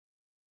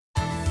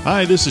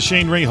Hi, this is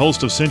Shane Ray,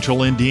 host of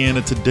Central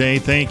Indiana Today.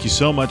 Thank you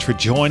so much for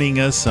joining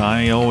us.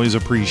 I always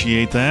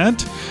appreciate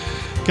that.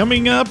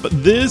 Coming up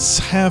this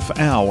half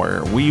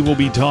hour, we will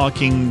be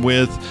talking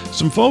with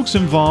some folks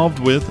involved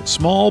with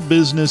Small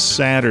Business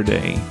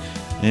Saturday,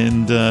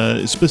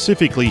 and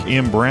specifically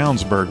in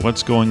Brownsburg,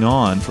 what's going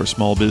on for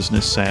Small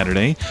Business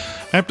Saturday.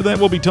 After that,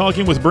 we'll be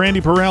talking with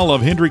Brandy Perrell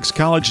of Hendricks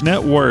College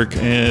Network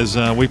as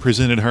we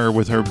presented her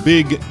with her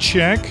big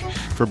check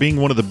for being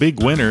one of the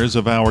big winners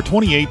of our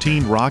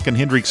 2018 Rockin'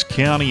 Hendricks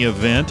County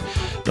event,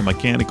 the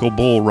Mechanical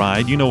Bull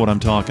Ride. You know what I'm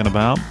talking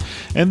about.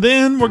 And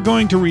then we're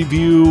going to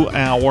review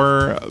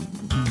our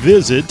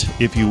visit,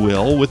 if you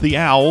will, with the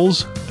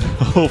Owls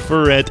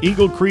over at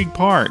Eagle Creek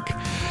Park.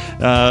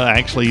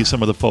 Actually,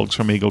 some of the folks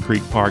from Eagle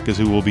Creek Park is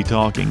who we'll be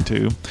talking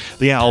to.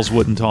 The Owls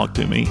wouldn't talk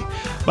to me.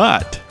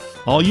 But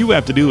all you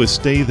have to do is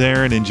stay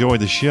there and enjoy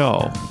the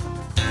show.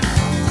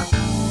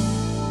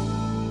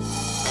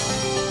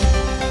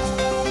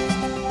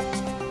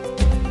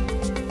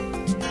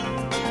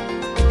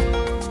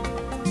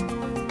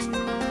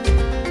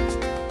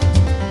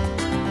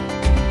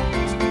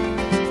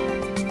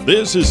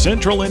 This is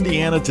Central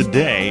Indiana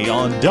Today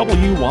on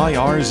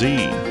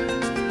WYRZ.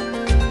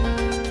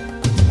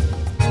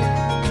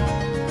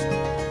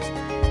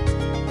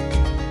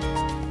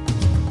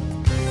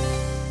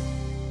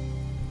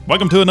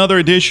 Welcome to another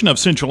edition of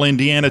Central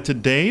Indiana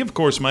Today. Of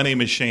course, my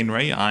name is Shane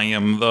Ray. I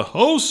am the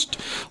host.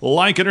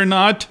 Like it or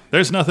not,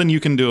 there's nothing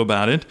you can do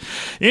about it.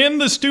 In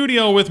the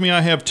studio with me,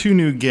 I have two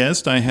new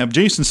guests. I have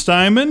Jason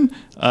Steinman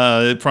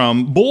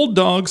from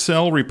Bulldog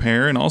Cell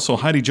Repair, and also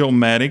Heidi Jo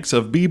Maddox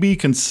of BB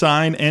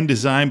Consign and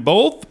Design,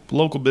 both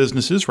local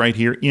businesses right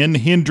here in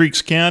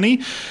Hendricks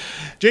County.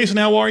 Jason,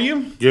 how are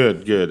you?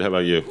 Good. How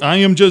about you? I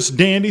am just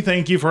dandy.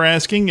 Thank you for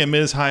asking. And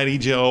Ms. Heidi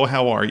Jo,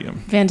 how are you?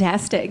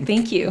 Fantastic.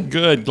 Thank you.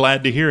 Good.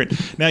 Glad to hear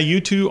it. Now,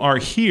 you two are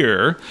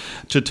here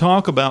to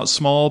talk about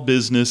Small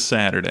Business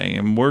Saturday,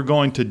 and we're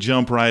going to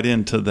jump right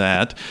into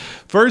that.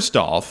 First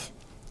off,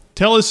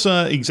 tell us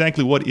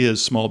exactly what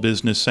is Small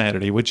Business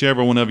Saturday,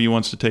 whichever one of you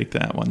wants to take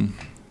that one.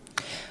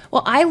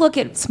 Well, I look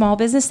at Small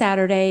Business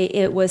Saturday.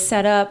 It was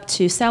set up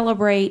to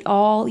celebrate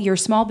all your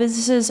small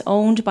businesses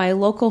owned by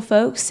local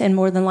folks, and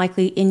more than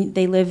likely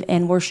they live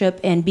and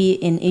worship and be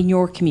in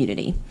your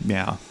community.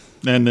 Yeah.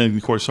 And then,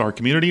 of course, our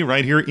community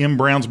right here in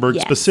Brownsburg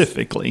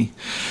specifically.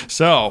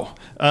 So,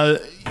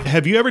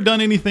 have you ever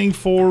done anything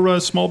for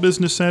Small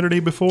Business Saturday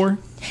before?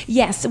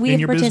 Yes, we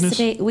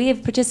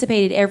have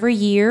participated every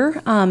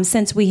year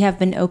since we have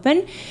been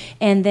open.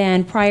 And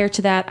then prior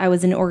to that, I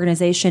was in an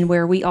organization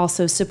where we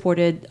also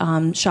supported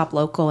Shop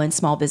Local and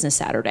Small Business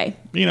Saturday.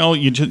 You know,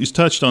 you just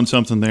touched on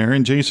something there.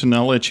 And Jason,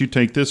 I'll let you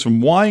take this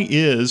one. Why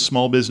is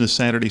Small Business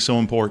Saturday so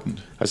important?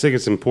 I think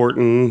it's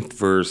important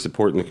for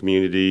supporting the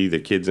community, the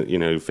kids,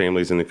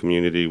 families in the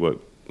community.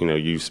 What money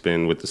you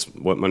spend with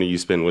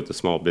the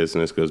small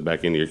business goes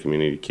back into your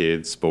community,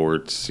 kids,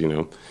 sports,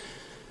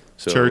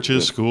 So,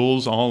 churches,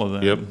 schools, all of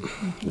that. Yep.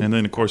 And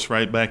then, of course,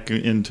 right back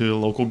into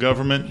local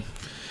government,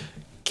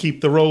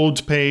 keep the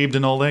roads paved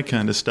and all that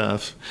kind of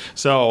stuff.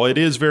 So it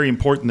is very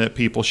important that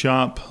people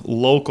shop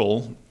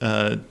local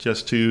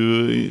just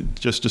to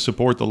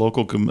support the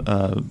local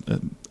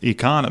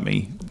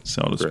economy,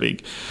 so to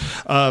speak.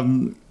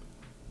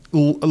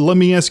 Let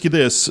me ask you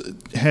this.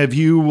 Have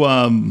you...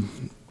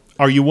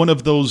 Are you one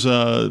of those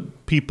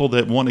people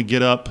that want to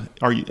get up,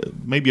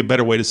 maybe a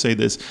better way to say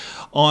this,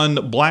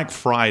 on Black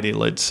Friday,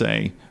 let's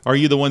say, are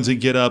you the ones that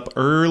get up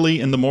early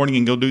in the morning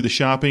and go do the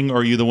shopping, or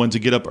are you the ones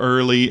that get up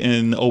early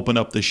and open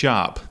up the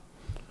shop?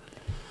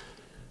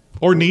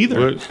 Or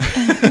neither?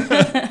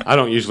 I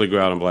don't usually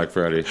go out on Black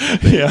Friday.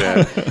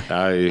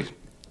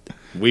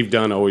 We've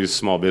done always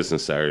Small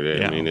Business Saturday.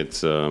 Yeah. I mean,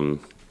 it's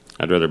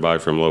I'd rather buy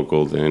from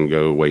local than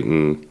go wait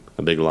in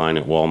a big line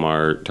at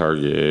Walmart,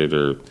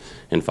 Target,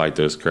 and fight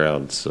those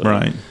crowds. So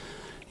right.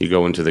 You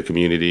go into the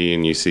community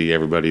and you see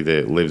everybody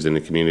that lives in the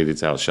community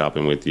that's out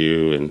shopping with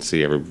you, and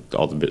see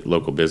all the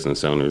local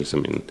business owners. I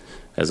mean,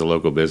 as a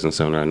local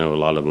business owner, I know a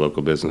lot of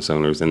local business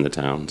owners in the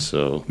town.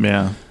 So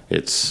yeah,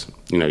 it's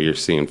you're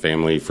seeing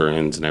family,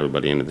 friends, and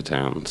everybody into the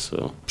town.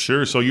 So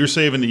sure. So you're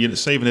saving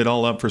it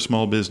all up for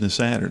Small Business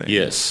Saturday.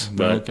 Yes,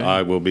 but okay.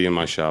 I will be in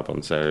my shop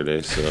on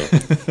Saturday.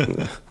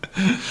 So.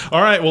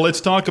 All right, well,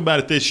 let's talk about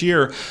it. This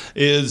year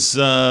is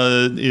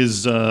I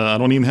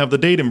don't even have the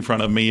date in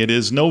front of me. It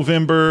is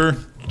November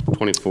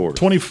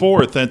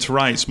 24th, that's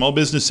right. Small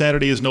Business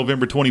Saturday is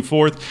November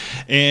 24th,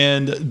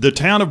 and the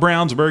town of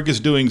Brownsburg is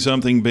doing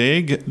something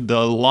big. A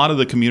lot of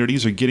the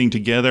communities are getting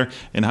together,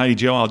 and Heidi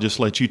Jo, I'll just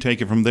let you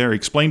take it from there.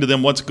 Explain to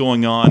them what's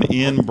going on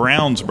in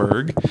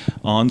Brownsburg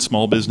on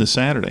Small Business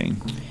Saturday.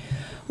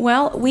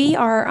 Well, we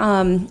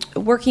are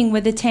working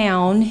with the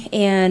town,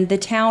 and the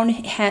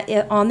town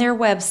on their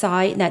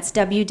website, and that's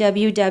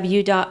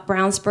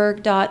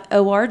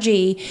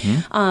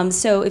www.brownsburg.org.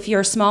 So if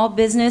you're a small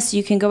business,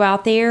 you can go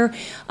out there.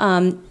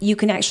 You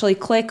can actually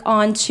click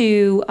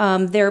onto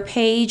their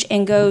page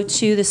and go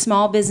to the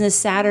Small Business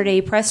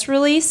Saturday press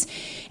release,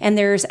 and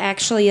there's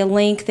actually a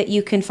link that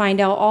you can find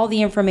out all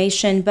the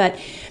information, but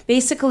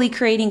basically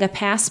creating a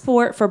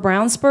passport for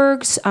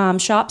Brownsburg's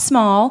Shop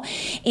Small,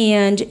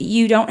 and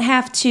you don't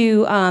have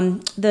to,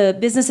 the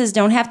businesses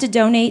don't have to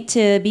donate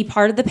to be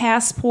part of the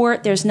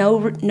passport. There's no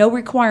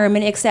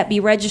requirement except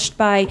be registered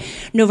by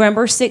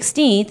November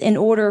 16th in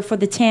order for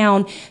the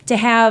town to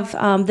have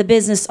the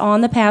business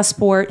on the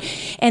passport,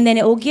 and then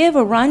it will give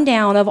a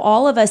rundown of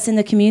all of us in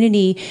the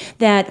community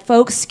that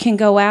folks can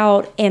go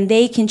out and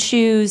they can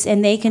choose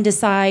and they can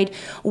decide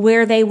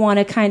where they want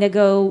to kind of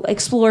go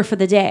explore for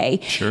the day.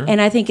 Sure. And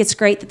I think it's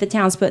great that the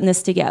town's putting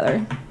this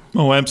together.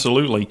 Oh,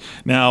 absolutely.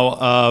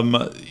 Now,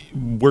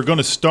 we're going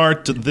to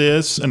start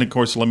this, and of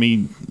course, let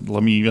me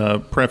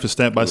preface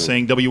that by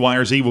saying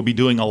WYRZ will be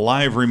doing a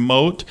live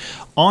remote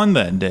on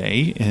that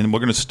day, and we're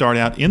going to start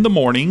out in the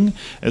morning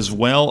as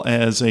well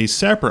as a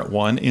separate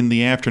one in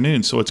the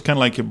afternoon. So it's kind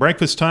of like at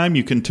breakfast time.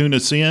 You can tune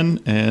us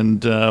in,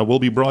 and we'll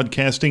be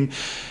broadcasting.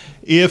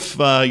 If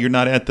you're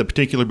not at the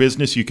particular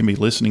business, you can be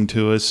listening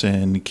to us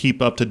and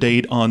keep up to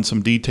date on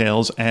some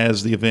details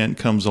as the event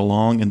comes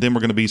along. And then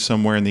we're going to be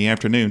somewhere in the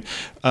afternoon.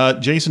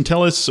 Jason,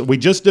 tell us, we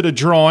just did a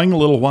drawing a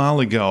little while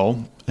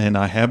ago, and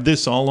I have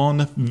this all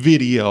on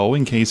video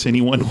in case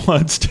anyone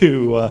wants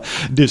to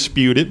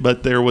dispute it.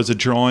 But there was a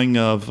drawing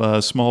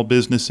of small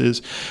businesses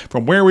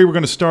from where we were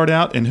going to start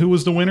out. And who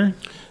was the winner?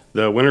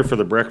 The winner for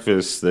the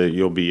breakfast that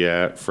you'll be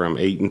at from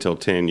 8 until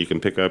 10, you can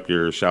pick up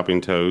your shopping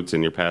totes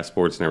and your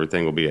passports and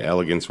everything, will be at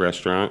Elegance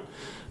Restaurant,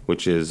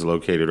 which is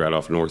located right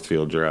off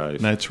Northfield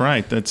Drive. That's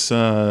right. That's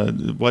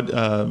kind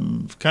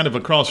of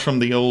across from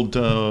the old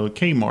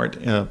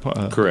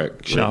Kmart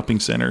correct shopping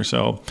center.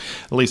 So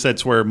at least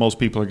that's where most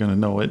people are going to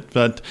know it.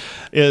 But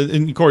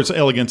and of course,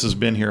 Elegance has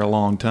been here a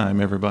long time.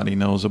 Everybody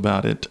knows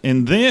about it.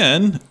 And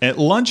then at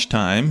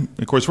lunchtime,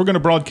 of course, we're going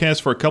to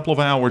broadcast for a couple of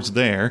hours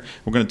there.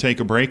 We're going to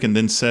take a break and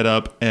then set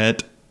up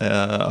at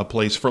a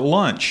place for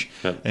lunch.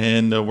 Yep.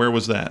 And where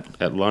was that?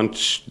 At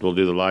lunch, we'll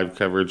do the live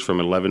coverage from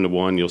 11 to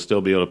 1. You'll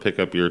still be able to pick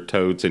up your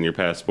totes and your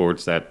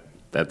passports at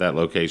that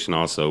location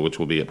also, which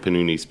will be at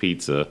Panuni's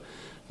Pizza,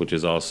 which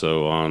is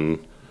also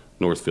on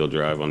Northfield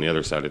Drive on the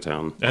other side of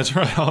town. That's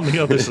right, on the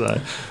other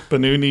side.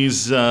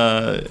 Panuni's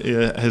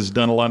has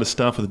done a lot of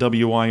stuff with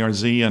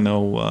WYRZ. I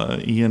know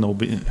Ian will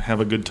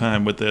have a good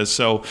time with this.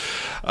 So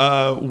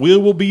we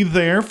will be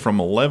there from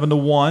 11 to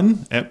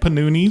 1 at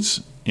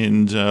Panuni's.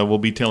 And we'll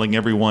be telling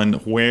everyone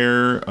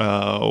where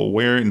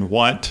and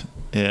what,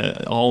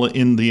 all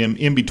in the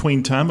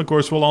in-between time. Of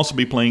course, we'll also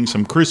be playing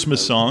some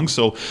Christmas songs.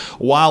 So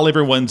while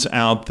everyone's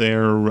out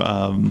there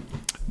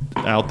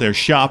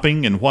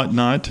shopping and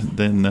whatnot,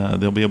 then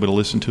they'll be able to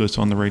listen to us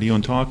on the radio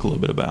and talk a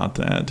little bit about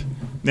that.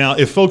 Now,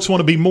 if folks want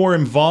to be more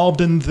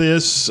involved in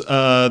this,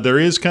 there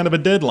is kind of a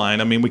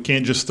deadline. I mean, we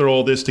can't just throw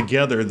all this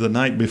together the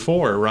night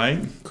before, right?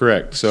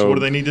 Correct. So what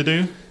do they need to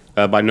do?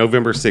 By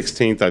November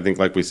 16th, I think,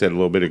 like we said a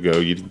little bit ago,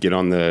 you get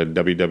on the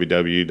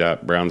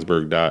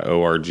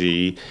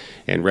www.brownsburg.org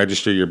and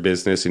register your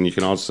business, and you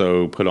can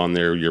also put on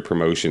there your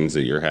promotions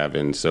that you're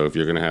having. So if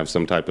you're going to have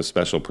some type of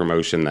special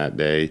promotion that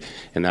day,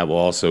 and that will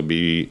also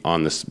be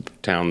on the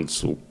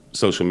town's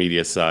social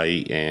media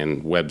site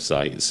and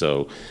website.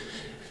 So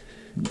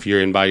if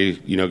you're in by,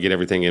 get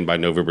everything in by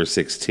November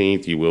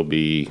 16th, you will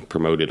be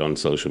promoted on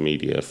social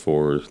media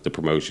for the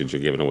promotions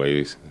you're giving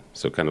away.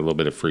 So kind of a little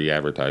bit of free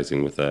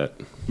advertising with that.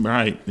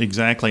 Right,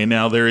 exactly. And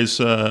now there is,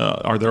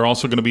 are there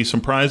also going to be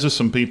some prizes?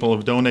 Some people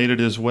have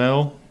donated as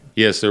well?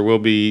 Yes, there will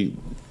be.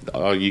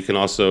 You can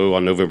also,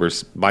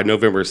 by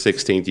November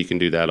 16th, you can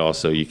do that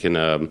also. You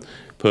can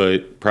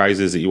put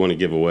prizes that you want to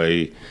give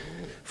away.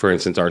 For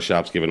instance, our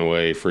shop's giving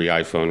away free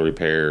iPhone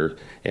repair.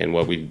 And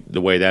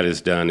the way that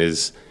is done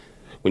is,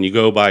 when you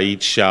go by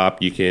each shop,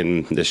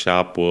 the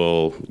shop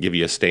will give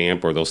you a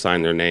stamp or they'll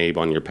sign their name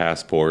on your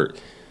passport.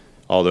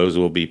 All those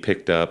will be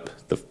picked up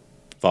the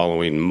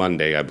following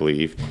Monday, I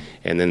believe.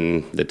 And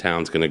then the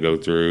town's going to go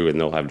through and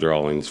they'll have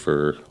drawings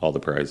for all the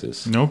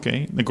prizes.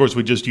 Okay. Of course,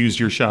 we just used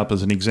your shop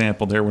as an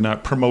example there. We're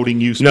not promoting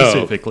you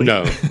specifically.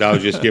 No. I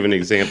was just giving an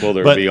example.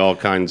 There will be all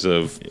kinds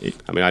of,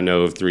 I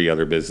know of 3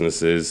 other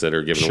businesses that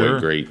are giving away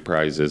great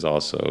prizes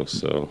also.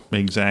 So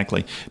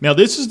exactly. Now,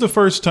 this is the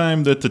first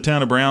time that the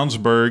town of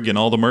Brownsburg and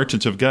all the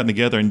merchants have gotten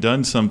together and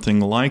done something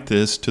like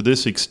this to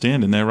this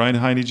extent. Isn't that right,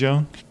 Heidi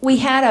Jo? We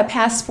had a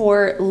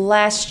passport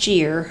last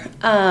year,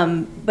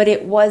 but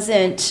it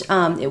wasn't,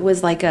 it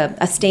was like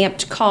a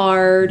stamped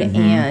card,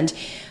 and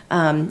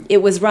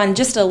it was run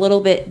just a little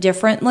bit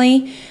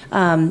differently.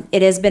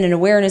 It has been an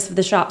awareness of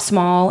the Shop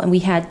Small, and we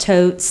had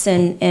totes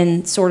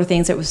and sort of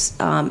things that was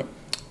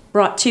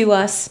brought to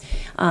us.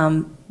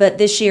 But but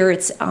this year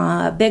it's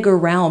a bigger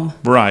realm.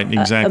 Right,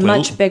 exactly. A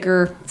much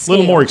bigger scale. A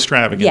little more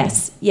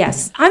extravagant.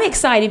 Yes. I'm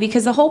excited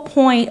because the whole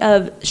point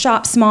of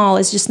Shop Small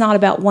is just not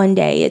about one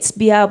day. It's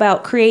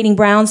about creating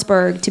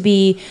Brownsburg to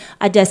be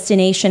a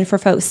destination for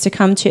folks to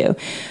come to.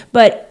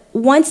 But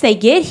once they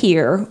get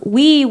here,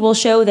 we will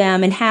show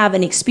them and have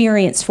an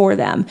experience for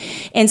them.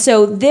 And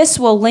so this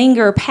will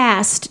linger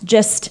past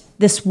just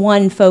this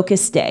one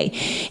focus day.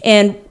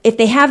 And if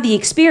they have the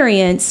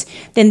experience,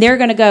 then they're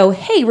going to go,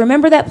 hey,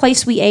 remember that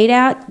place we ate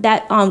at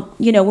that,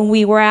 when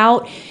we were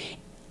out?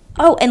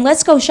 Oh, and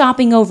let's go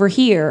shopping over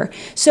here.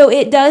 So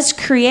it does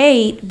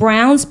create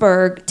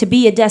Brownsburg to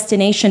be a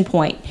destination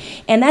point.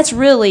 And that's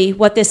really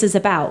what this is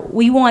about.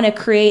 We want to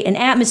create an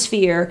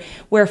atmosphere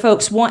where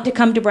folks want to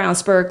come to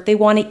Brownsburg, they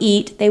want to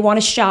eat, they want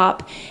to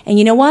shop, and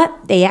you know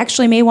what? They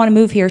actually may want to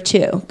move here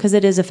too, because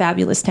it is a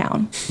fabulous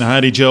town. Now,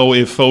 Heidi Jo,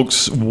 if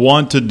folks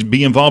want to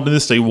be involved in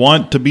this, they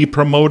want to be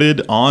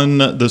promoted on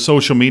the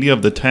social media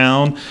of the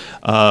town,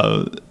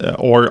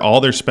 or all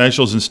their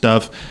specials and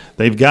stuff,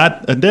 they've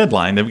got a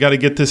deadline. They've got to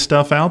get this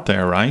stuff out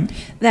there, right?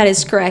 That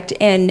is correct.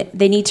 And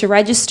they need to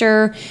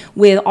register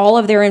with all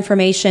of their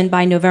information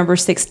by November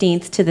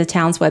 16th to the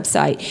town's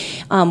website,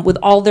 with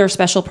all their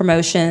special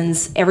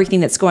promotions,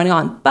 everything that's going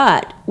on.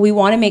 But we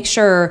want to make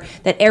sure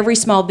that every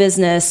small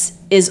business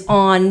is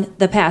on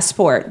the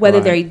passport,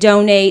 whether they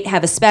donate,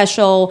 have a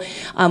special.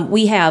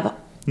 We have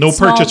no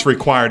purchase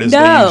required, as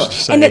they used to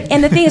say.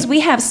 And the thing is, we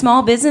have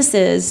small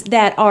businesses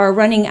that are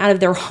running out of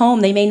their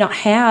home. They may not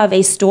have a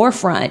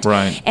storefront.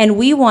 Right. And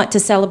we want to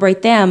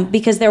celebrate them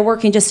because they're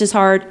working just as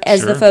hard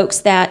as the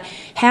folks that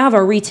have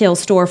a retail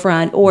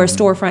storefront or a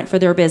storefront for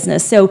their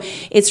business. So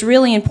it's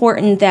really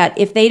important that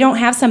if they don't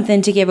have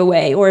something to give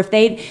away, or if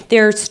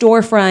their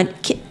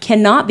storefront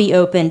cannot be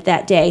opened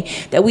that day,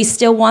 that we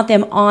still want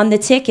them on the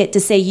ticket to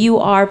say you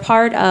are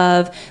part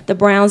of the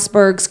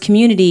Brownsburg's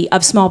community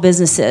of small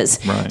businesses.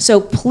 Right.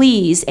 So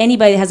please,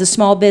 anybody that has a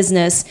small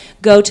business,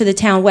 go to the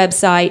town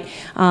website,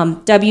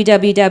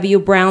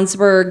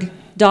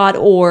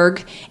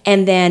 www.brownsburg.org,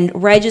 and then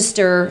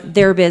register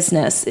their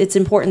business. It's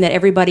important that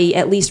everybody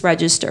at least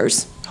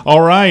registers.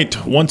 All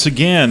right. Once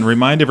again,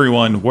 remind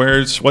everyone,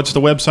 what's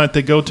the website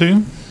they go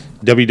to?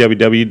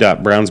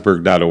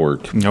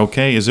 www.brownsburg.org.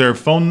 Okay. Is there a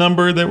phone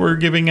number that we're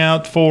giving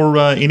out for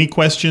any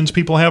questions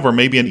people have, or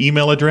maybe an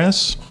email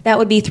address? That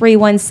would be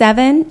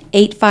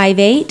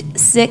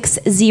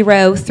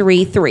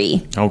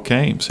 317-858-6033.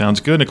 Okay.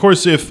 Sounds good. And of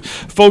course, if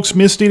folks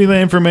missed any of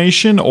that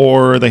information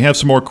or they have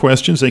some more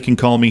questions, they can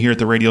call me here at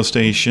the radio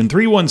station,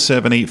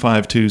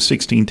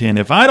 317-852-1610.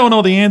 If I don't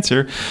know the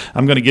answer,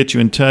 I'm going to get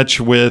you in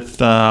touch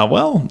with,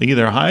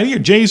 either Heidi or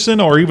Jason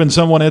or even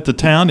someone at the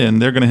town,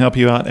 and they're going to help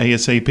you out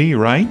ASAP,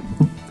 right?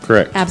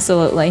 Correct.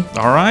 Absolutely.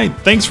 All right.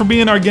 Thanks for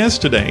being our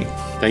guest today.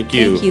 Thank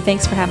you. Thank you.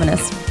 Thanks for having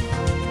us.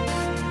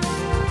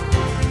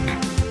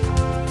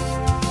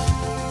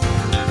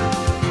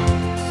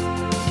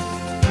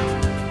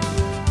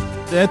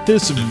 At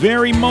this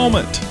very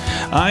moment,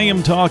 I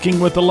am talking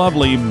with the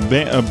lovely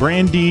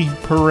Brandy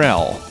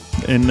Perrell.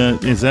 And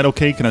is that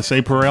okay? Can I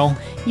say Perrell?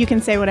 You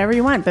can say whatever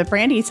you want, but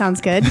Brandy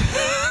sounds good.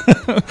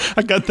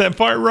 I got that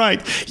part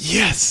right.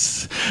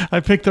 Yes,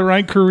 I picked the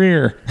right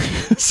career.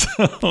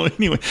 So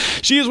anyway,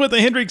 she is with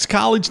the Hendrix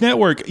College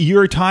Network.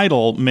 Your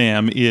title,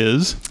 ma'am,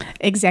 is?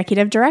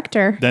 Executive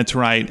Director. That's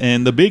right.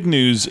 And the big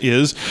news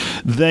is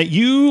that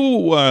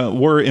you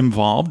were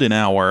involved in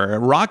our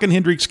Rockin'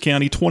 Hendrix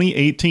County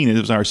 2018. It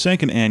was our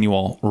second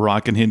annual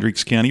Rockin'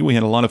 Hendrix County. We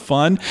had a lot of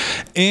fun.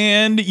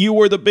 And you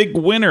were the big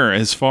winner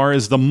as far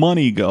as the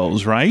money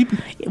goes, right?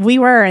 We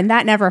were, and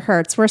that never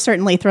hurts. We're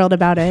certainly thrilled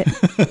about it.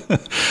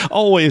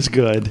 Always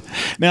good.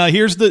 Now,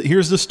 here's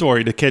the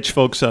story to catch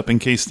folks up in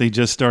case they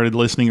just started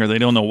listening or they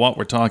don't know what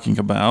we're talking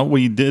about.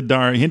 We did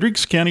our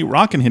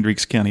Rockin'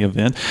 Hendrix County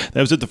event.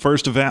 That was at the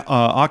 1st of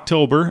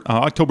October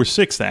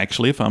 6th,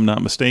 actually, if I'm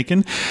not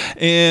mistaken.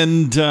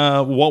 And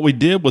what we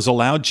did was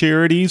allowed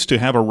charities to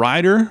have a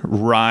rider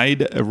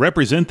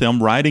represent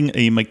them riding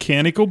a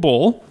mechanical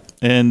bull.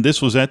 And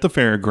this was at the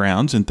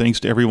fairgrounds. And thanks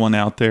to everyone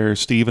out there,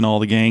 Steve and all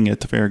the gang at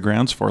the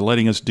fairgrounds, for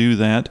letting us do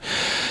that.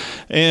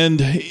 And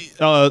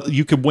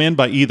you could win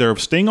by either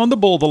staying on the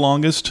bull the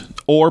longest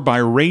or by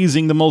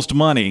raising the most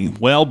money.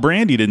 Well,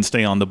 Brandy didn't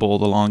stay on the bull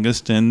the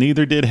longest, and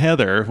neither did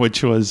Heather,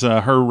 which was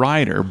her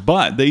rider.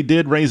 But they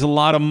did raise a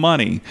lot of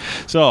money.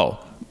 So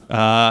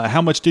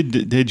how much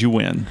did you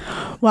win?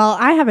 Well,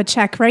 I have a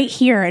check right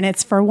here, and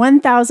it's for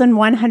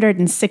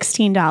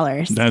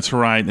 $1,116. That's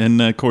right.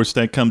 And, of course,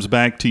 that comes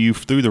back to you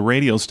through the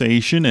radio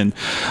station, and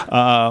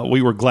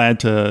we were glad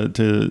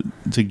to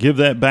give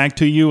that back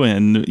to you.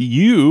 And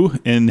you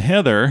and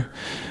Heather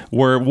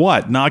were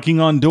knocking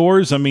on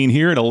doors? I mean,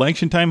 here at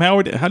election time,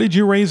 how did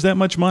you raise that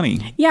much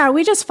money? Yeah,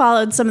 we just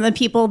followed some of the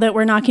people that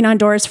were knocking on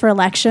doors for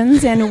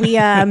elections, and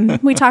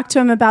we talked to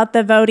them about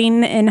the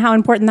voting and how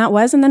important that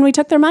was, and then we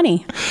took their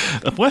money.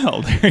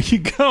 Well, there you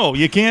go.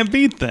 You can't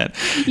beat that.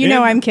 You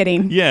know I'm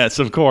kidding. Yes,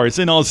 of course.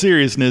 In all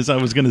seriousness, I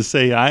was going to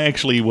say I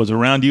actually was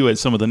around you at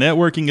some of the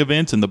networking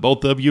events, and the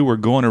both of you were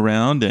going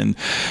around and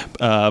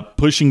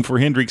pushing for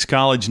Hendrix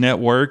College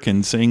Network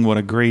and saying what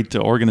a great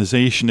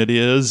organization it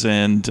is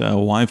and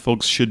why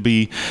folks should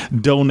be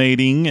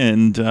donating.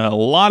 And a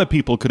lot of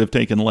people could have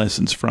taken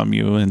lessons from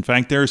you. In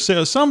fact, there are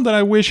some that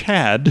I wish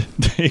had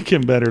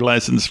taken better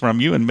lessons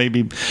from you and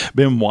maybe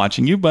been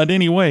watching you. But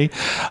anyway,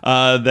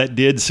 that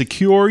did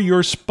secure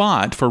your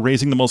spot for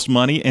raising the most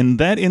money, and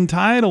that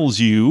entitles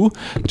you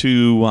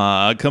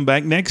to come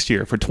back next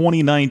year for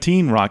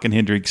 2019 Rockin'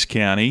 Hendricks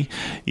County.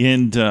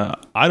 And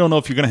I don't know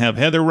if you're going to have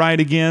Heather ride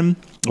again,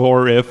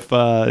 or if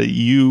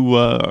you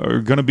are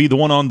going to be the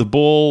one on the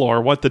bull,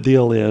 or what the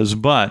deal is.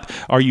 But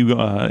are you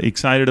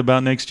excited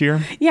about next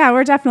year? Yeah,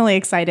 we're definitely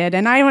excited.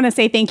 And I want to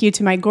say thank you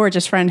to my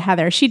gorgeous friend,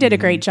 Heather. She did a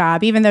great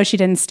job, even though she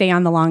didn't stay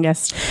on the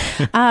longest.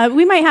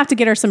 We might have to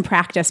get her some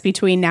practice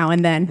between now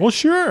and then. Well,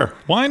 sure.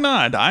 Why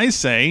not? I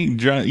say,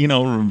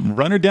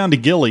 run her down to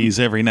Gillies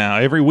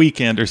every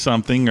weekend or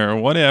something, or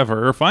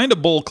whatever. Or find a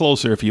bull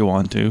closer if you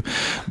want to.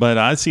 But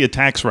I see a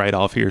tax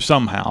write-off here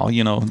somehow,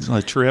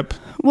 a trip.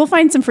 We'll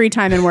find some free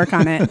time and work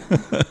on it.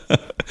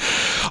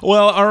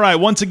 Well, all right.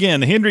 Once again,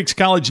 the Hendrix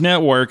College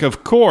Network,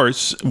 of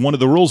course, one of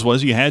the rules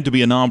was you had to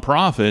be a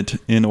nonprofit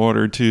in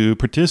order to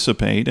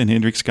participate, and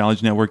Hendrix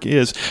College Network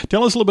is.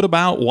 Tell us a little bit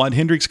about what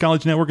Hendrix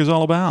College Network is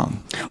all about.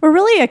 We're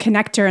really a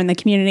connector in the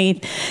community.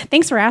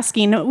 Thanks for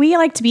asking. We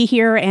like to be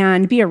here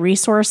and be a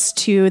resource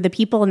to the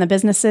people and the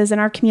businesses in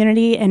our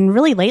community. And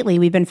really lately,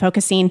 we've been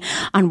focusing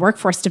on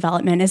workforce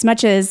development. As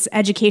much as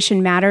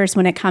education matters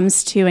when it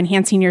comes to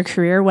enhancing your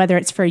career, whether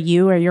it's for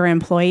you or your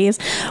employees,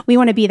 we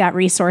want to be that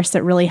resource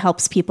that really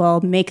helps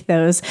people make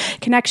those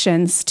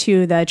connections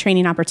to the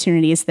training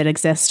opportunities that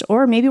exist,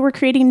 or maybe we're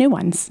creating new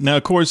ones. Now,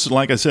 of course,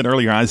 like I said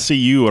earlier, I see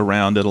you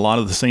around at a lot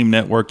of the same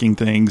networking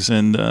things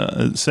and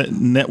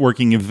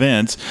networking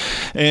events,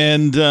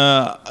 and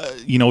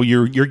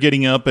you're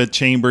getting up at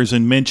chambers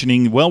and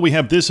mentioning, well, we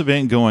have this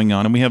event going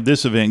on and we have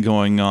this event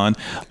going on.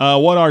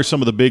 What are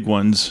some of the big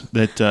ones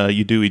that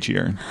you do each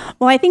year?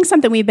 Well, I think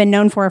something we've been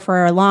known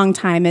for a long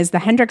time is the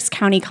Hendricks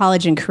County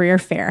College and Career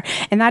Fair,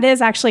 and that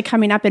is actually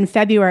coming up in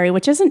February,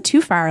 which isn't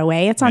too far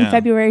away. It's on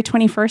February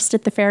 21st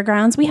at the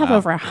fairgrounds. We have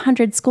over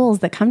 100 schools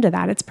that come to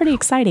that. It's pretty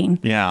exciting.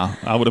 Yeah,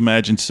 I would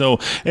imagine so.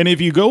 And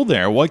if you go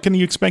there, what can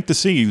you expect to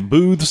see?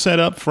 Booths set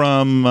up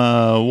from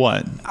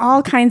what?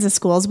 All kinds of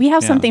schools. We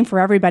have something for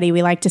everybody,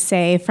 we like to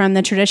say, from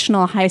the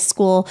traditional high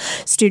school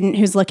student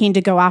who's looking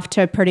to go off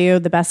to Purdue,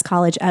 the best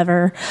college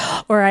ever,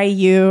 or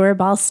IU or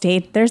Ball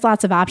State. There's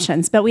lots of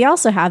options. But we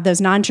also have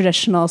those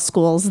non-traditional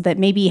schools that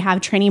maybe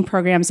have training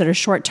programs that are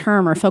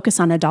short-term or focus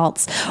on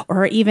adults,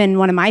 or even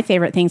one of my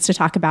favorite things to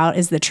talk about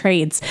is the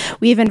trades.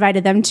 We've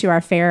invited them to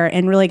our fair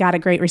and really got a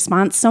great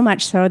response, so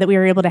much so that we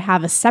were able to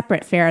have a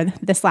separate fair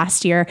this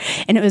last year,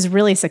 and it was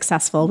really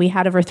successful. We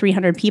had over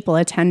 300 people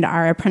attend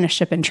our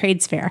apprenticeship and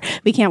trades fair.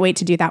 We can't wait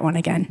to do that one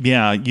again.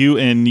 Yeah, you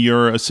and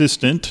your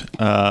assistant,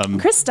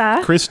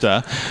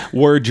 Krista,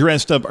 were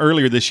dressed up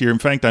earlier this year. In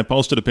fact, I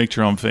posted a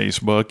picture on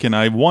Facebook, and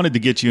I wanted to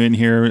get you in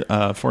here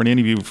for an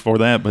interview before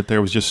that, but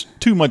there was just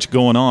too much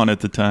going on at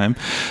the time.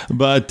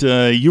 But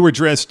you were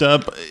dressed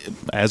up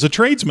as a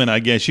tradesman, I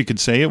guess you could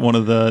say, at one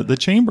of the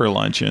chamber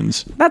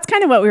luncheons. That's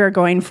kind of what we were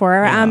going for.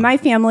 Yeah. My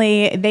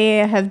family, they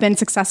have been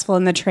successful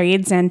in the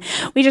trades, and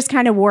we just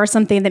kind of wore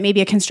something that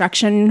maybe a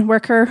construction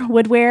worker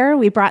would wear.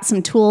 We brought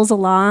some tools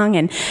along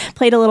and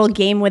played a little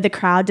game with the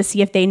crowd to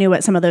see if they knew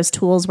what some of those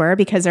tools were,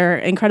 because they're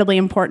incredibly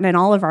important in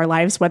all of our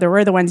lives, whether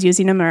we're the ones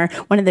using them or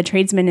one of the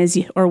tradesmen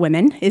or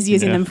women is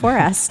using them for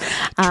us.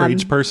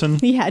 Tradesperson?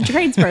 Yeah,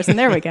 tradesperson.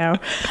 There we go.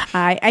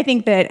 I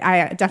think that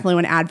I definitely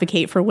want to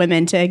advocate for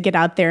women to get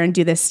out there and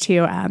do this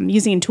too.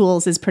 Using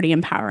tools is pretty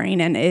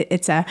empowering, and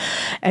it's a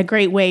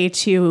great way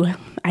to,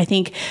 I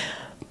think,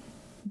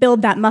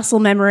 build that muscle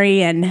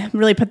memory and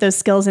really put those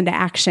skills into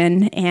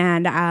action.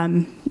 And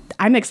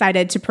I'm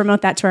excited to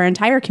promote that to our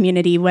entire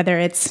community, whether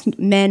it's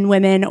men,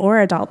 women,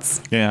 or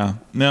adults. Yeah.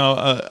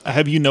 Now,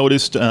 have you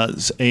noticed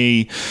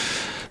a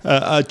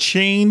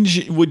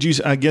change,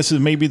 I guess is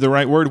maybe the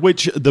right word,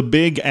 which the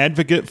big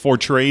advocate for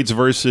trades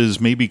versus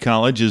maybe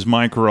college is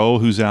Mike Rowe,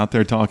 who's out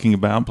there talking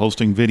about,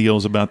 posting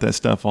videos about that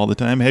stuff all the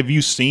time. Have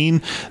you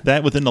seen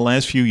that within the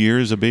last few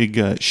years, a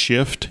big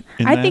shift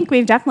in that? I think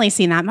we've definitely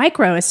seen that. Mike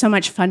Rowe is so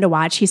much fun to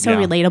watch. He's so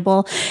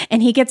relatable,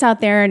 and he gets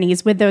out there and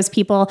he's with those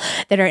people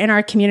that are in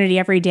our community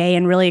every day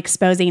and really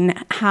exposing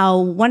how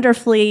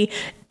wonderfully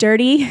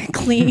dirty,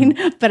 clean,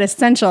 but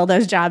essential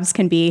those jobs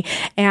can be.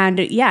 And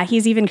yeah,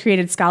 he's even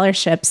created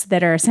scholarships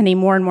that are sending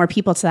more and more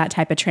people to that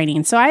type of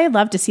training. So I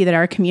love to see that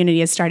our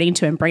community is starting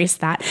to embrace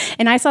that.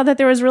 And I saw that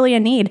there was really a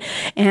need,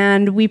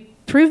 and we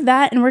proved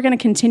that, and we're going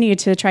to continue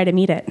to try to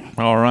meet it.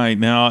 All right.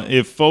 Now,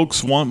 if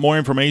folks want more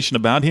information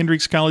about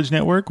Hendrix College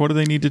Network, what do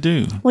they need to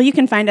do? Well, you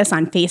can find us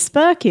on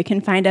Facebook. You can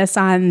find us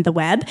on the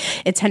web.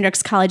 It's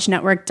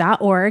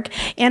hendrixcollegenetwork.org.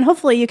 And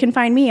hopefully you can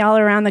find me all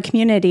around the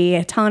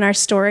community telling our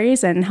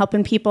stories and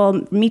helping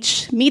people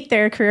meet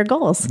their career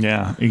goals.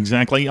 Yeah,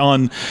 exactly.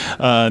 On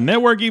a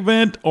network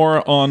event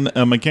or on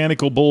a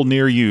mechanical bull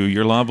near you,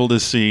 you're liable to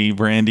see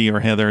Brandy or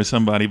Heather or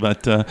somebody.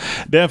 But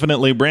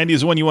definitely, Brandy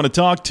is the one you want to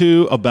talk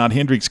to about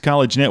Hendrix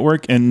College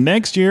Network. And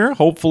next year,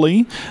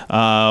 hopefully,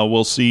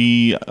 you'll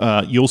see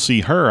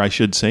her, I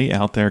should say,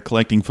 out there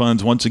collecting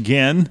funds once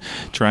again,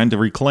 trying to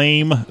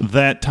reclaim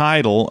that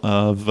title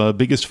of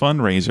biggest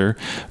fundraiser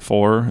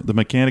for the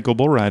mechanical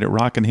bull ride at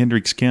Rock and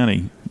Hendricks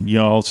County. You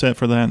all set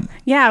for that?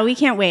 Yeah, we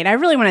can't wait. I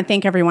really want to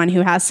thank everyone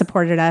who has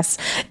supported us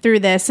through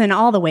this in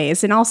all the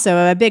ways. And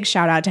also a big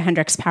shout out to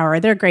Hendrix Power.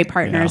 They're great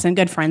partners and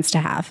good friends to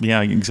have. Yeah,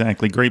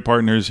 exactly. Great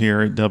partners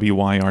here at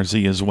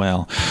WYRZ as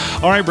well.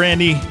 All right,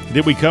 Brandy,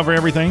 did we cover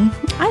everything?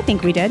 I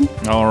think we did.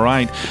 All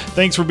right.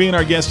 Thanks for being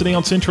our guest today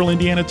on Central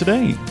Indiana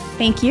Today.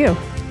 Thank you.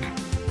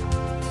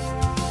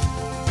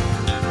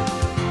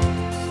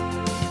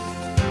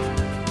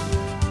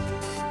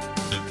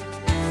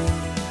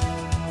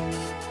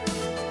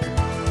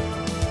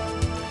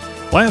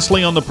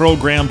 Lastly on the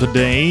program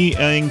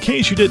today, in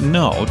case you didn't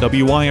know,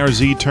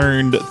 WYRZ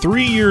turned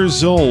 3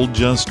 years old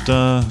just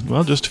a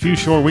few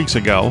short weeks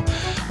ago.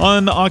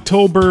 On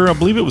October, I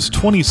believe it was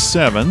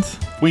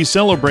 27th, we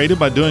celebrated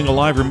by doing a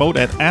live remote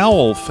at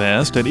Owl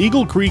Fest at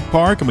Eagle Creek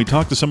Park, and we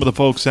talked to some of the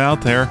folks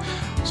out there.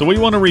 So we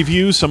want to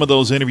review some of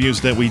those interviews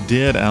that we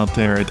did out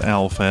there at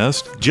Owl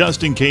Fest,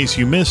 just in case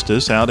you missed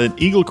us out at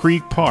Eagle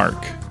Creek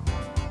Park.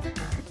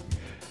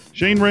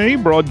 Shane Ray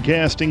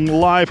broadcasting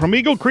live from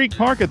Eagle Creek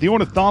Park at the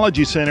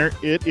Ornithology Center.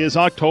 It is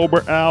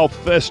October Owl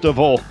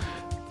Festival.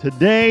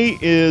 Today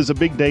is a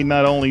big day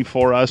not only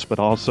for us, but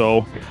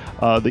also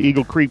the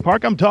Eagle Creek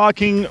Park. I'm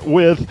talking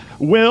with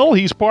Will.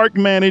 He's park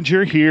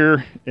manager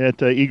here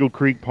at Eagle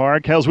Creek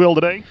Park. How's Will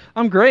today?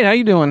 I'm great. How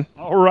you doing?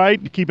 All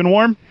right. Keeping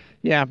warm?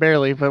 Yeah,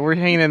 barely, but we're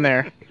hanging in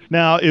there.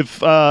 Now,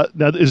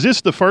 is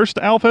this the first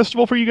Owl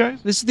Festival for you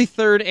guys? This is the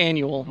third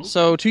annual.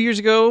 So 2 years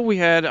ago, we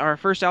had our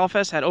first Owl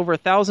Fest, had over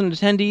 1,000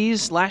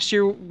 attendees. Last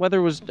year,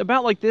 weather was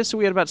about like this, so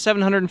we had about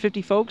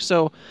 750 folks.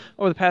 So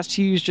over the past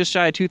 2 years, just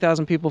shy of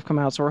 2,000 people have come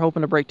out. So we're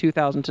hoping to break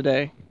 2,000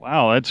 today.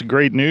 Wow, that's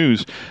great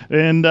news.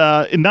 And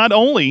not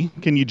only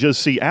can you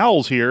just see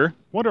owls here,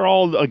 what are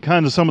all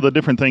kinds of some of the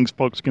different things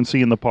folks can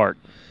see in the park?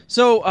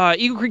 So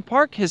Eagle Creek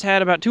Park has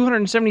had about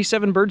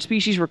 277 bird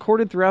species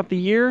recorded throughout the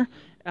year.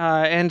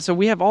 And so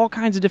we have all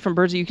kinds of different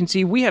birds that you can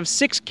see. We have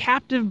 6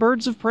 captive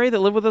birds of prey that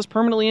live with us,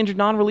 permanently injured,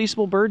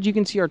 non-releasable birds. You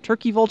can see our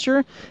turkey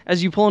vulture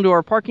as you pull into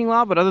our parking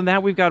lot. But other than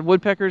that, we've got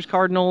woodpeckers,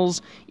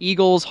 cardinals,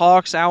 eagles,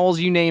 hawks,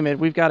 owls, you name it.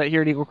 We've got it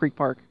here at Eagle Creek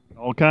Park.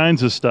 All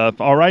kinds of stuff.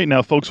 All right,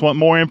 now folks want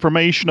more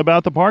information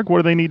about the park. What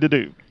do they need to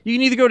do? You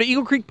can either go to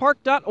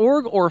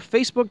eaglecreekpark.org or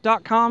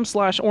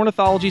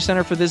facebook.com/ornithology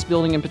center for this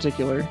building in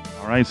particular.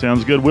 All right,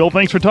 sounds good. Will,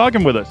 thanks for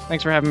talking with us.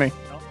 Thanks for having me.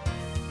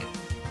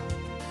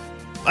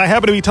 I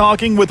happen to be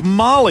talking with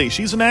Molly.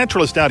 She's a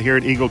naturalist out here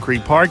at Eagle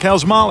Creek Park.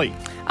 How's Molly?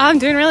 I'm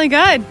doing really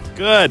good.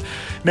 Good.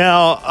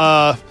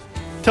 Now,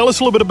 tell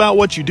us a little bit about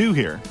what you do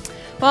here.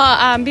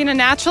 Well, being a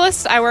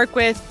naturalist, I work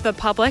with the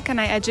public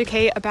and I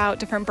educate about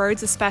different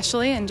birds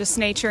especially and just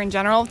nature in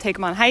general, take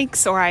them on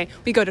hikes, or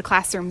we go to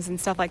classrooms and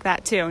stuff like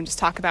that too and just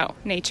talk about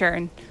nature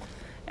and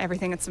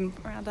everything that's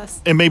around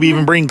us. And maybe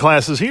even bring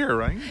classes here,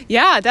 right?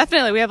 Yeah,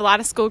 definitely. We have a lot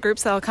of school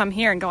groups that will come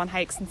here and go on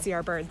hikes and see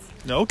our birds.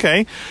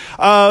 Okay.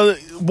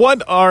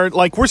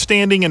 We're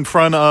standing in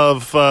front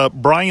of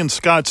Brian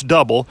Scott's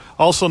double,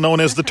 also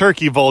known as the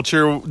turkey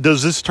vulture.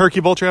 Does this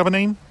turkey vulture have a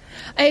name?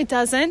 It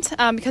doesn't,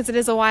 because it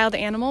is a wild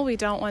animal. We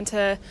don't want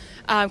to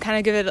kind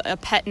of give it a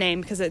pet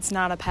name because it's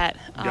not a pet.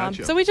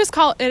 Gotcha. So we just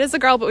call it is a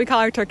girl, but we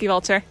call her turkey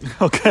vulture.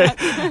 Okay.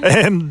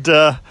 And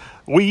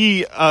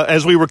we,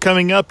 as we were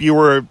coming up, you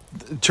were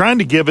trying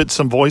to give it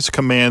some voice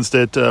commands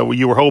that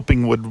you were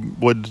hoping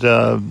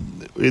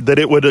that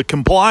it would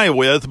comply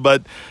with,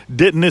 but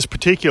didn't in this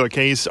particular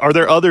case. Are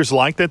there others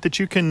like that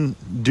you can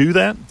do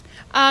that?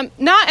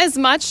 Not as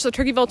much. So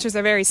turkey vultures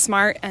are very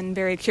smart and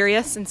very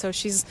curious, and so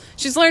she's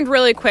learned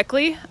really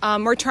quickly.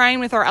 We're trying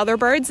with our other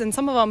birds, and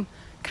some of them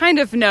kind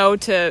of know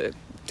to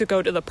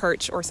go to the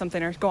perch or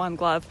something or go on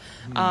glove,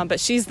 but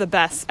she's the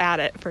best at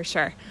it for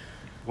sure.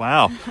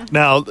 Wow.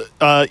 Now,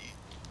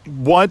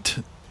 what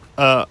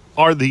are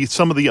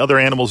some of the other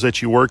animals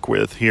that you work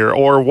with here,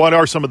 or what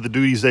are some of the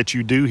duties that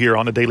you do here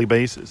on a daily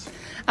basis?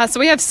 So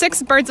we have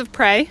 6 birds of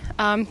prey,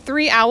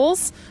 3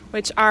 owls,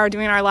 which are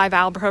doing our live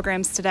owl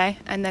programs today,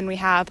 and then we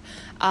have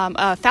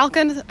a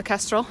falcon, a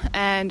kestrel,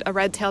 and a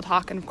red-tailed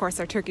hawk, and of course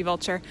our turkey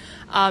vulture.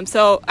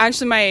 So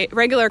actually my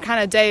regular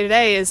kind of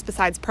day-to-day is,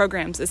 besides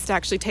programs, is to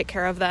actually take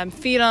care of them,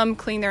 feed them,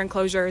 clean their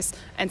enclosures,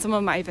 and some of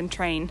them I even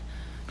train.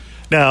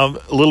 Now,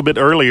 a little bit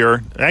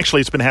earlier,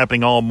 actually it's been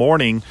happening all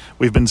morning,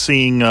 we've been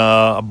seeing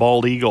a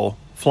bald eagle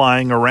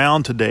flying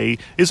around today.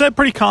 Is that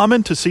pretty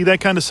common to see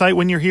that kind of sight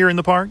when you're here in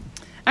the park?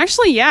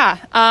 Actually, yeah.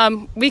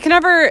 We can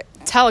never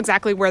tell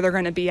exactly where they're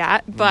going to be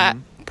at, but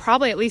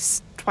probably at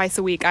least twice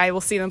a week I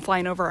will see them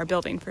flying over our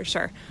building for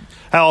sure.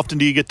 How often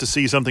do you get to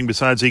see something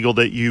besides eagle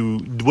that you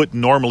wouldn't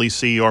normally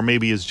see, or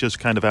maybe is just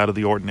kind of out of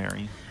the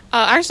ordinary?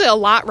 Actually, a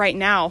lot right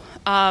now.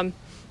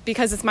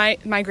 Because it's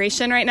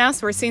migration right now,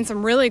 so we're seeing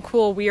some really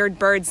cool, weird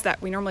birds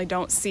that we normally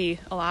don't see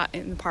a lot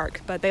in the park,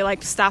 but they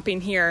like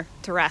stopping here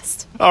to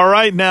rest. All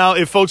right, now,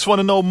 if folks want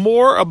to know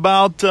more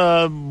about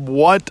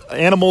what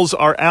animals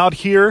are out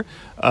here,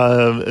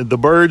 the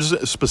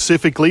birds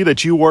specifically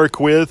that you work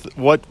with,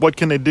 what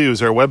can they do? Is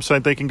there a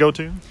website they can go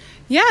to?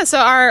 Yeah, so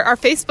our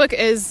Facebook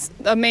is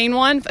the main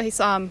one. It's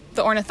the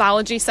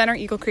Ornithology Center,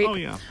 Eagle Creek. Oh,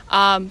 yeah.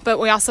 But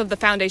we also, the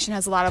foundation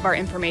has a lot of our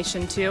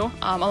information, too,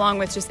 along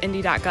with just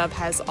Indy.gov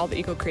has all the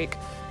Eagle Creek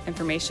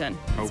information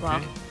as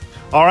well.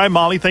 All right,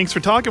 Molly, thanks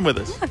for talking with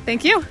us. Yeah,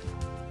 thank you.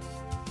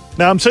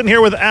 Now, I'm sitting here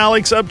with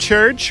Alex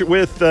Upchurch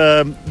with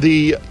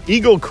the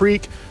Eagle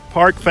Creek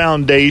Park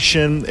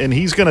Foundation, and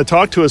he's going to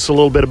talk to us a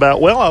little bit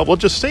about, we'll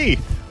just see.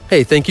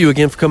 Hey, thank you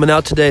again for coming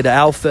out today to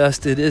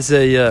OwlFest. It is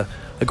a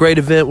great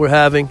event we're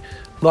having.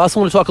 I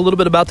also want to talk a little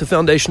bit about the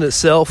foundation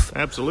itself.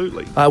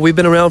 Absolutely. We've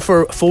been around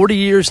for 40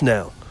 years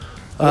now.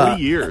 40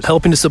 years.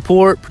 Helping to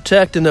support,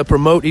 protect, and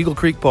promote Eagle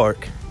Creek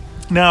Park.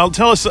 Now,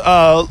 tell us,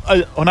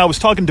 when I was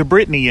talking to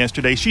Brittany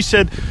yesterday, she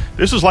said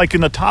this is like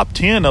in the top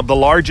 10 of the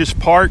largest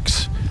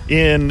parks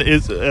in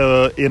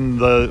the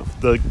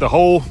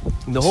whole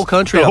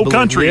country. The whole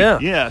country, yeah.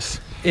 Yes.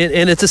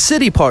 And it's a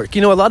city park.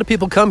 You know, a lot of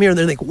people come here and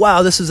they think,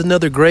 wow, this is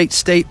another great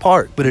state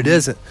park, but it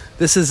isn't.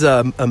 This is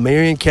a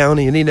Marion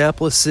County,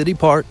 Indianapolis city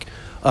park.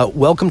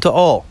 Welcome to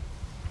all.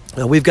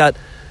 We've got,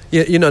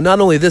 not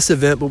only this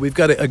event, but we've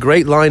got a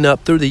great lineup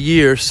through the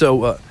year.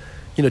 So,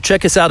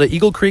 check us out at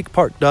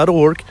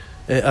eaglecreekpark.org,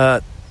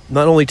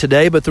 not only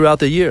today, but throughout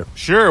the year.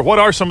 Sure. What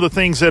are some of the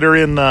things that are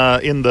in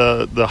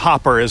the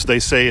hopper, as they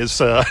say, as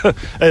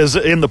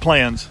in the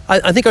plans?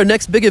 I think our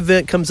next big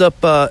event comes up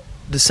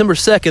December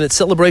 2nd. It's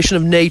Celebration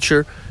of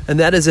Nature, and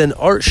that is an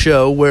art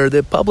show where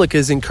the public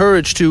is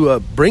encouraged to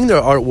bring their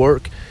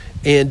artwork,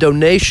 and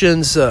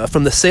donations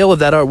from the sale of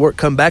that artwork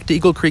come back to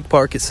Eagle Creek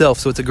Park itself.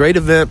 So it's a great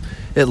event.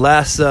 It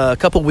lasts a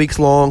couple weeks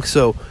long,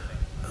 so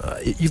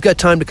you've got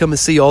time to come and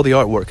see all the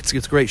artwork. It's a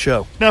great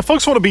show. Now, if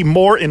folks want to be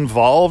more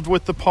involved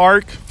with the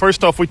park,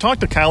 first off, we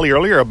talked to Kylie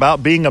earlier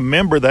about being a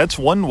member. That's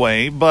one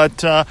way, but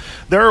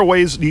there are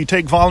ways. Do you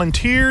take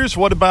volunteers?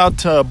 What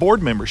about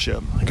board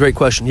membership? Great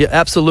question. Yeah,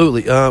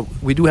 absolutely.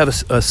 We do have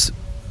an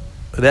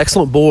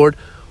excellent board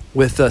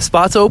with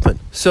spots open.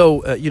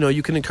 So,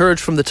 you can encourage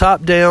from the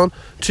top down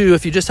to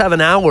if you just have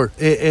an hour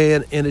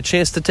and a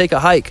chance to take a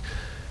hike.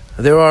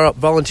 There are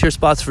volunteer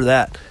spots for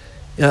that.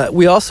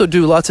 We also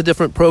do lots of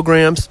different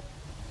programs,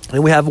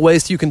 and we have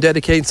ways you can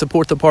dedicate and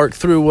support the park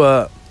through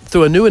a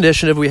new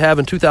initiative we have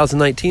in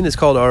 2019. It's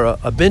called our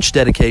a bench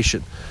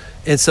dedication.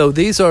 And so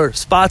these are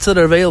spots that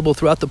are available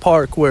throughout the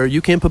park where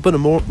you can put a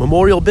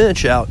memorial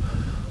bench out.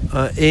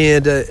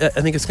 And I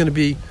think it's going to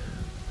be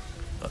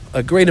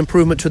a great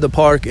improvement to the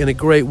park and a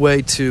great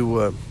way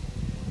to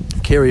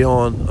carry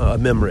on a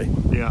memory.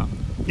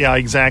 Yeah,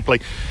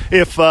 exactly.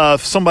 If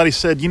somebody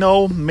said,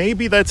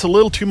 maybe that's a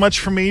little too much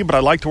for me, but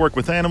I'd like to work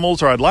with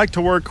animals, or I'd like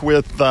to work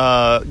with,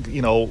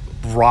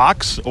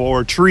 rocks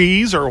or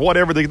trees or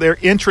whatever their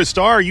interests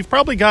are, you've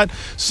probably got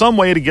some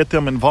way to get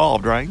them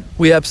involved, right?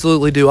 We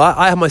absolutely do.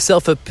 I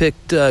myself have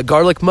picked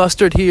garlic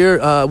mustard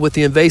here with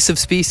the invasive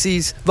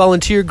species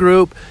volunteer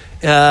group,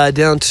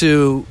 down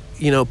to,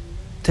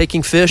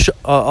 taking fish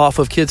off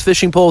of kids'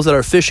 fishing poles at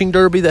our fishing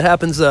derby that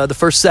happens the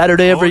first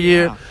Saturday every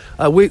year.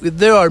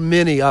 There are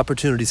many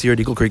opportunities here at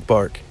Eagle Creek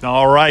Park.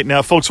 All right.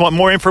 Now, folks want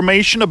more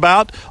information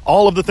about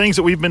all of the things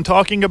that we've been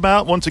talking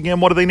about. Once again,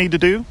 what do they need to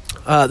do?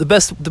 The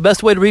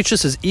best way to reach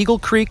us is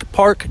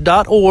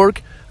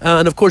eaglecreekpark.org.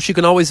 And, of course, you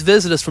can always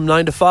visit us from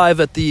 9 to 5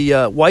 at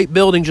the white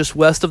building just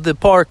west of the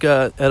park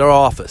at our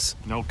office.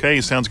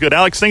 Okay, sounds good.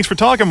 Alex, thanks for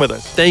talking with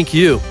us. Thank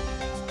you.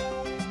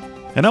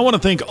 And I want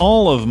to thank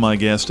all of my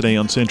guests today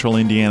on Central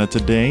Indiana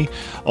Today,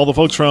 all the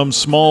folks from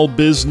Small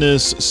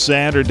Business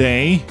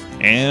Saturday,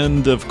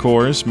 and, of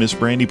course, Miss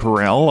Brandy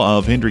Perrell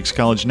of Hendrix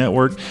College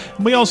Network.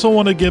 And we also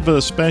want to give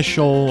a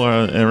special,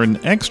 or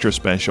an extra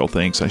special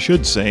thanks, I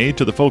should say,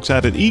 to the folks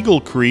out at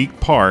Eagle Creek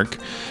Park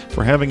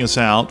for having us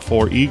out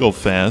for Eagle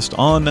Fest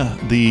on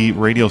the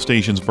radio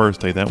station's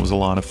birthday. That was a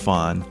lot of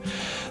fun.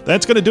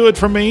 That's going to do it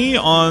for me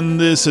on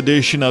this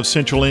edition of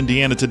Central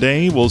Indiana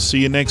Today. We'll see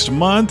you next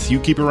month. You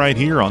keep it right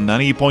here on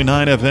 98.9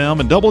 FM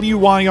and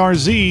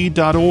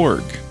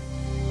WYRZ.org.